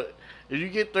later. But if you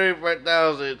get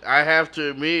 35,000, I have to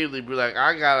immediately be like,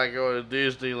 I gotta go to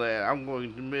Disneyland. I'm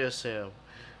going to miss him.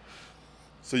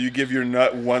 So you give your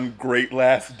nut one great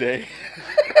last day.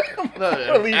 No,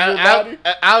 Leave your body?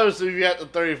 obviously, if you have the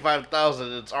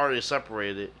 35,000, it's already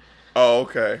separated. Oh,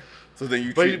 okay. So then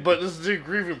you treat, But this is the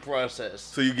grieving process.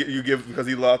 so you give because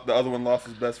he lost, the other one lost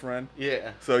his best friend.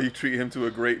 Yeah, So you treat him to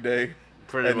a great day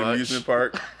pretty at an much. amusement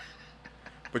park.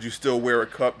 But you still wear a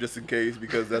cup just in case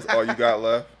because that's all you got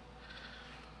left.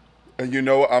 And you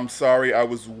know what? I'm sorry, I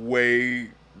was way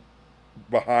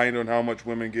behind on how much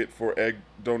women get for egg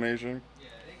donation. Yeah,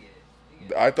 they get it. They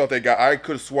get it. I thought they got. I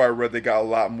could have swore I read they got a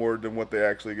lot more than what they're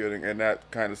actually getting, and that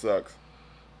kind of sucks.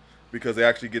 Because they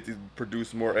actually get to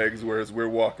produce more eggs, whereas we're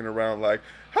walking around like,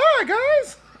 "Hi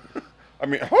guys," I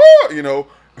mean, you know,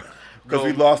 because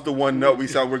we lost the one nut. We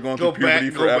saw we're going through puberty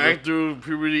Go forever. back through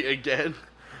puberty again.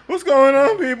 What's going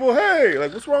on, people? Hey,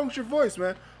 like, what's wrong with your voice,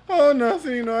 man? Oh,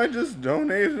 nothing. You know, I just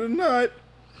donated a nut.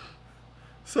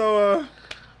 So,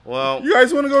 Well, you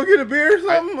guys want to go get a beer or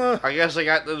something? I guess I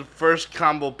got the first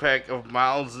combo pack of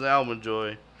Mounds and Almond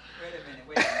Joy.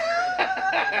 Wait a minute.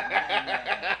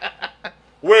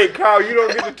 Wait, Kyle, you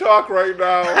don't get to talk right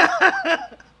now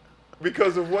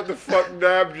because of what the fuck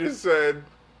Dab just said.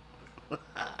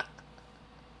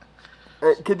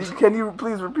 Can you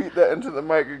please repeat that into the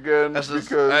mic again?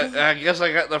 Because I guess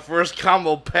I got the first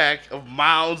combo pack of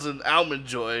Mounds and Almond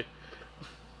Joy.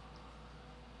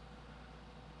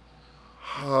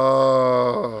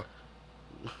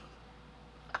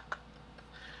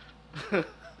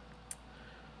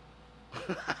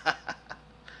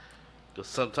 Because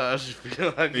sometimes you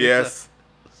feel like yes.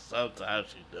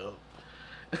 Sometimes you don't.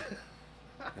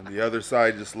 And the other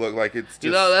side just looked like it's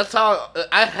just... that's how...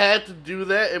 I had to do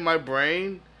that in my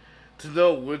brain to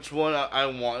know which one I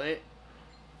wanted.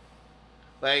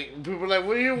 Like, people were like,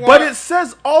 what do you want? But it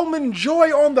says Almond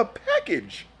Joy on the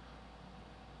package.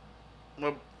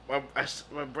 My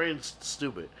brain's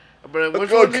stupid. But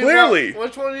which one clearly.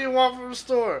 Which one do you want from the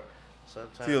store?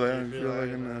 Sometimes feel like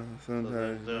enough.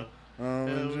 Sometimes you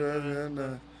Almond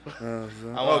Joy.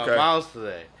 I want a mouse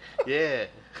today. Yeah.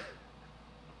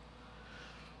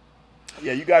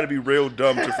 Yeah, you got to be real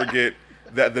dumb to forget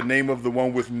that the name of the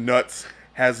one with nuts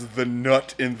has the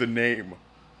nut in the name.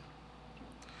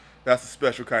 That's a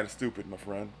special kind of stupid, my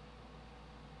friend.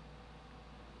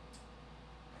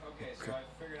 Okay, so I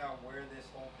figured out where this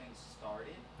whole thing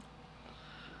started.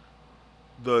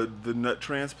 The nut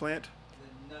transplant?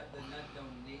 The nut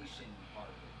donation part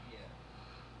of it,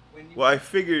 yeah. Well, I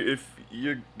figured if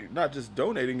you're not just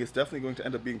donating, it's definitely going to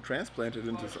end up being transplanted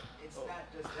into something. It's not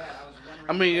just that. I was wondering.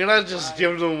 I mean, you're not just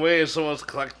giving them away and someone's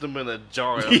collecting them in a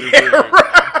jar. Yeah,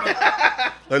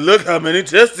 right. Like, look how many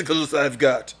testicles I've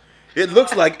got. It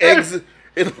looks like eggs.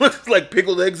 It looks like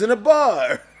pickled eggs in a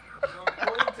bar. So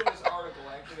according to this article,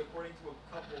 actually, according to a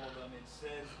couple of them, it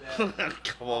says that A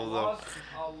couple of them.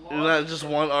 Isn't that just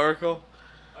one article?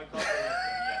 A couple of them,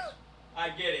 yes. I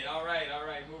get it. All right,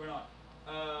 moving on.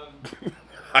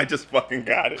 I just fucking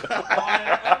got it. On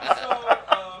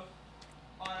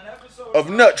an episode of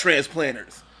Nut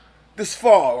Transplanters this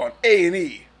fall on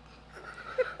A&E.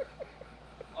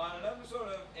 On an episode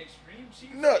of Extreme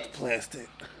Cheapskates. Nut plastic.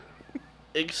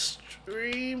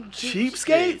 Extreme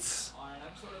Cheapskates? On an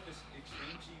episode of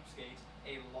Extreme Cheapskates,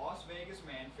 a Las Vegas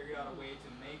man figured out a way to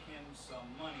make him some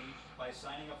money by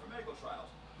signing up for medical trials.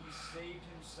 He saved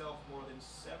himself more than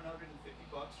 $750.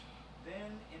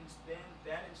 Then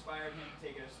that inspired him to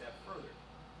take it a step further.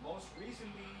 Most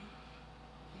recently,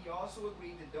 he also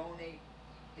agreed to donate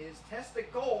his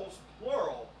testicles,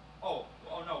 plural. Oh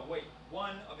no, wait,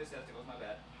 one of his testicles, my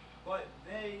bad. But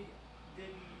they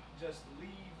didn't just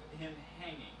leave him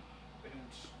hanging.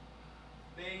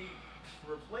 They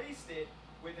replaced it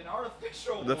with an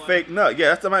artificial one. The fake nut.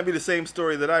 Yeah, that might be the same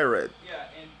story that I read. Yeah,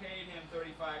 and paid him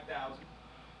 $35,000.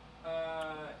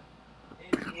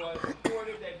 It was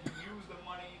reported that he used the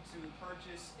money to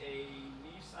purchase a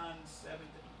Nissan 7.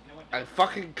 You know what? I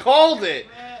fucking called it.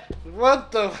 Man.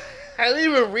 What the? I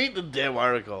didn't even read the damn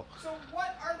article. So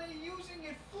what are they using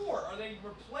it for? Are they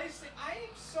replacing? I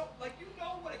am so you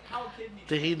know what a cow kidney.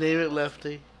 Did he name it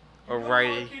lefty or You know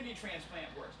righty? how a kidney transplant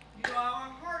works. You know how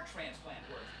a heart transplant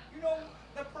works. You know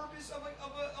the purpose of a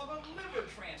liver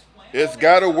transplant. It's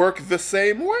got to work the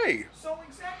same way. So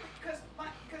exactly, because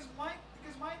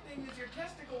my thing is your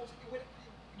testicles.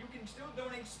 You can still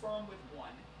donate sperm with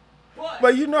one,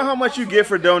 But you know how much you get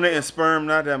for donating sperm?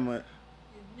 Not that much.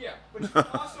 Yeah, but it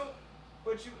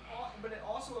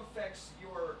also affects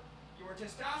your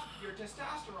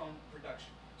testosterone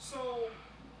production. So,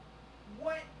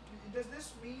 what does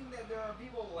this mean that there are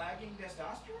people lacking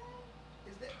testosterone?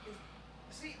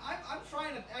 See, I'm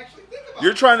trying to actually think about.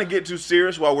 You're trying to get too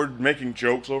serious while we're making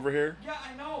jokes over here. Yeah,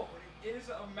 I know, but it is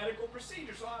a medical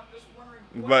procedure, so I'm just wondering.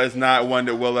 But it's not one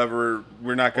that we're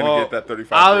not going to get that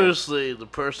 35. Obviously, the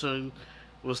person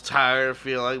was tired of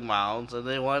feeling like Mounds, and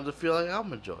they wanted to feel like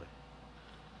Almond Joy.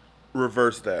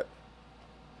 Reverse that.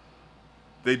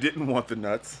 They didn't want the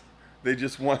nuts. They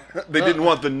didn't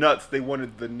want the nuts. They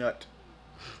wanted the nut.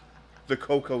 The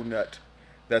cocoa nut.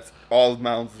 That's all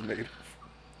Mounds is made of.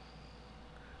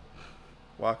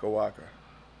 Waka waka.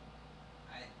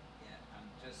 I'm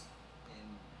just in.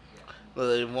 Yeah. Well,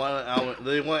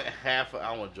 they want half of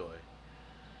Almond Joy.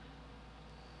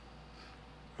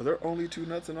 Are there only 2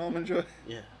 nuts in Almond Joy?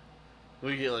 Yeah.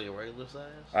 We get like a regular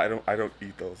size. I don't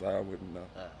eat those. I wouldn't know.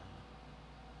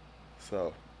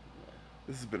 So,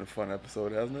 this has been a fun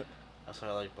episode, hasn't it? That's why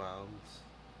I like Mounds.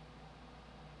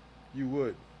 You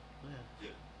would. Yeah.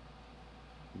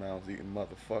 Mounds eating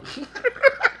motherfucker.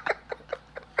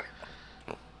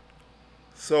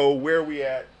 So where we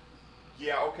at?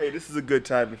 Yeah, okay. This is a good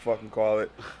time to fucking call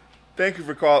it. Thank you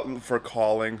for calling.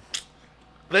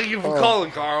 Thank you for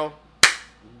calling, Carl.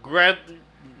 Great to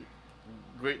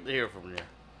hear from you.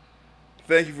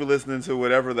 Thank you for listening to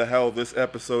whatever the hell this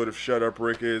episode of Shut Up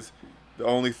Rick is.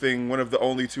 One of the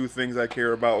only 2 things I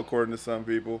care about, according to some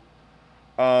people.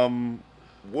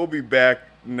 we'll be back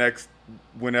next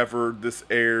whenever this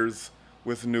airs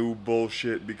with new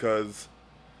bullshit because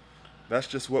that's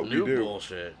just what we do. New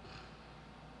bullshit.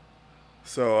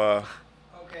 So,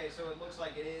 Okay, so it looks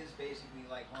like it is basically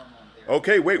like hormone therapy.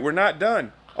 okay, wait, we're not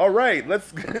done. All right,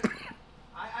 let's.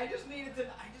 I just needed to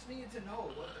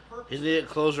know what the purpose. He needed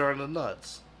closure on the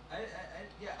nuts.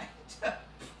 Yeah.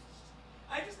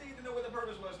 I just needed to know what the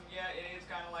purpose was, and yeah, it is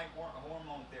kind of like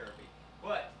hormone therapy.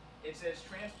 But it says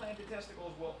transplanted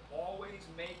testicles will always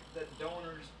make the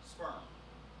donor's sperm.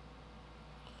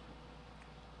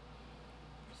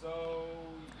 So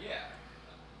yeah,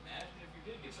 imagine if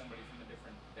you did get somebody from a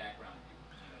different background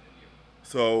than you.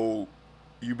 So,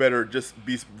 you better just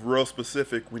be real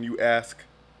specific when you ask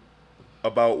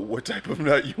about what type of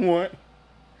nut you want.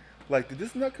 Like, did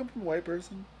this nut come from a white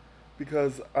person?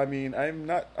 Because I mean, I'm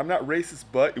not racist,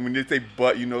 but and when they say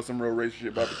but, you know some real racist shit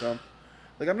about to come.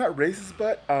 Like, I'm not racist,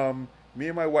 but me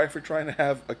and my wife are trying to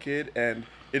have a kid, and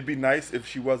it'd be nice if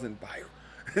she wasn't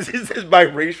this is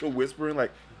biracial whispering,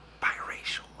 like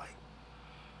biracial, like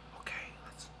okay,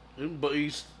 let's. But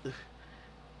he's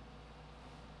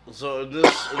so in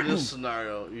this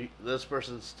scenario, this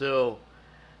person still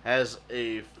has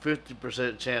a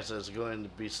 50% chance that it's going to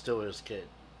be still his kid.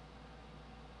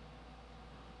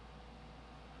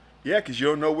 Yeah, because you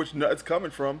don't know which nut it's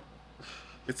coming from.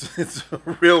 It's a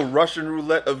real Russian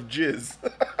roulette of jizz.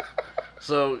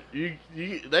 So you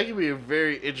that could be a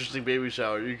very interesting baby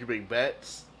shower. You could make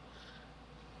bets.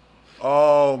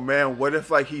 Oh man, what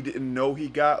if like he didn't know he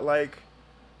got like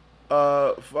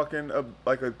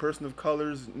like a person of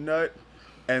color's nut,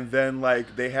 and then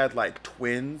like they had like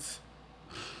twins,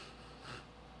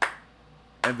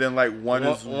 and then like one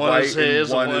is white and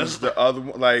one is the other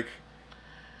one. Like,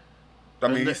 I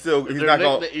mean, he's not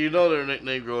gonna. You know their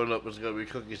nickname growing up is gonna be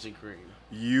Cookies and Cream.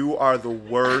 You are the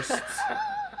worst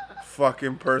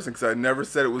fucking person, because I never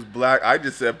said it was black. I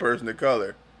just said person of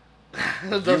color. It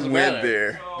You doesn't went matter.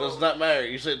 there. Does not matter.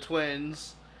 You said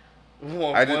twins.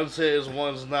 One's his,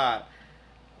 one's not.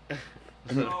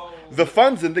 So, The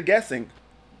fun's in the guessing.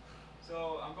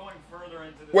 so I'm going further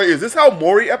into this. Wait, is this how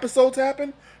Maury episodes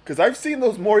happen? Because I've seen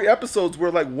those Maury episodes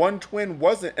where like one twin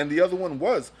wasn't and the other one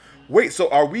was. Wait, so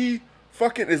are we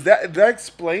fucking? Did I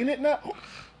explain it now?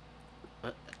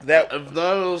 That If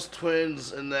none of those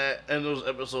twins in those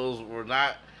episodes were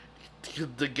not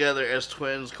together as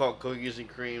twins called Cookies and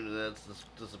Cream, then that's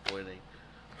disappointing.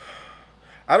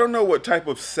 I don't know what type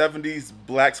of 70s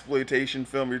blaxploitation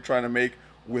film you're trying to make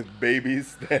with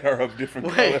babies that are of different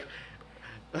color.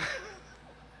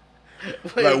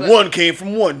 Like one came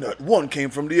from one nut, one came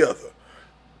from the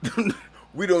other.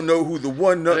 We don't know who the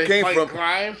one nut came from.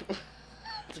 Crime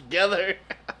together.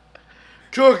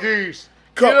 Cookies.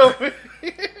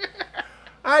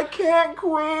 I can't,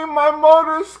 queen. My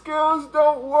motor skills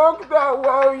don't work that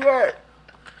well yet.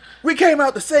 We came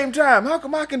out the same time. How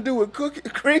come I can do it, cookie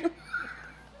cream?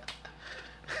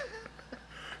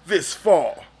 This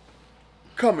fall,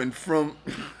 coming from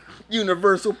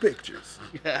Universal Pictures,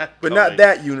 but not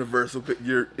that Universal.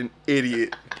 You're an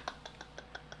idiot.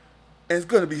 And it's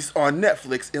gonna be on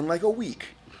Netflix in like a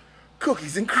week.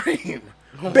 Cookies and Cream.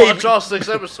 Watch all 6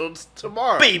 episodes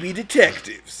tomorrow. Baby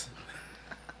detectives.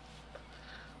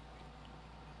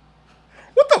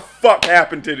 What the fuck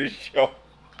happened to this show?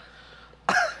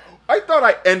 I thought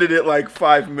I ended it like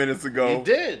 5 minutes ago. You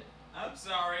did. I'm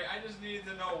sorry. I just needed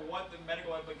to know what the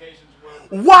medical implications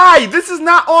were. Why? This is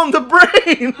not on the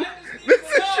brain. This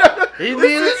is shut up. He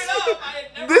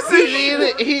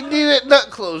needed nut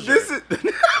closure. This is.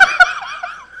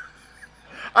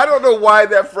 I don't know why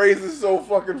that phrase is so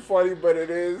fucking funny, but it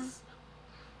is.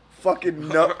 Fucking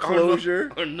nut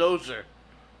closure. Or noser.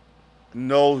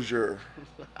 Nosure.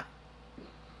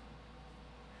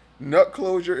 Nut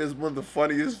closure is one of the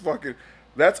funniest fucking.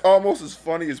 That's almost as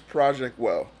funny as Project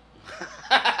Well.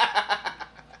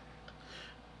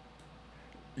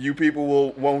 You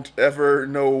people won't ever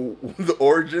know the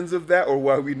origins of that or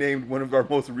why we named one of our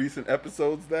most recent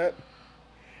episodes that.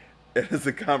 It is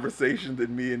a conversation that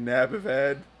me and Nab have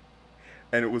had,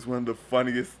 and it was one of the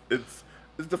funniest. It's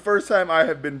the first time I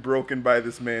have been broken by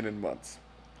this man in months.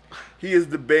 He is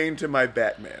the bane to my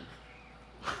Batman.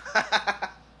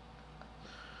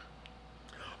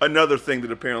 Another thing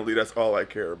that apparently that's all I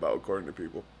care about, according to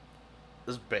people.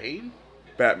 Is Bane?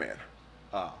 Batman.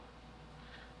 Oh.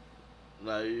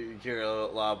 No, you care a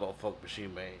lot about Fuck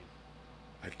Machine Bane.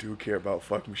 I do care about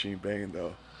Fuck Machine Bane,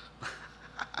 though.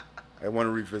 I want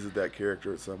to revisit that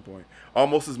character at some point.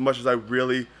 Almost as much as I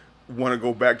really want to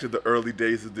go back to the early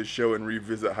days of this show and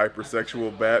revisit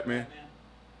hypersexual Batman.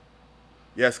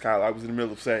 Yes, Kyle, I was in the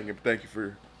middle of saying it, but thank you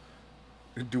for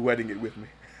duetting it with me.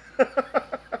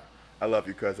 I love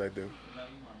you, cuz I do. Love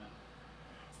you more, man.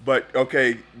 But,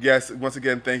 okay, yes, once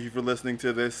again, thank you for listening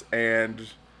to this, and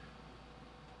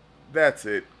that's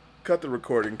it. Cut the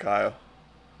recording, Kyle.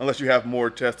 Unless you have more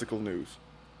testicle news.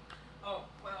 Oh,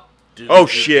 well. Oh,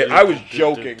 shit, I was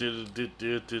joking. They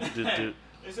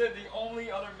said the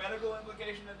only other medical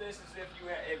implication of this is if you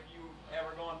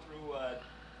ever gone through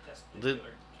testicular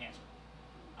cancer.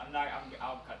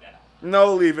 I'll cut that out.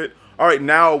 No, leave it. All right,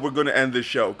 now we're going to end this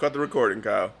show. Cut the recording,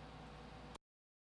 Kyle.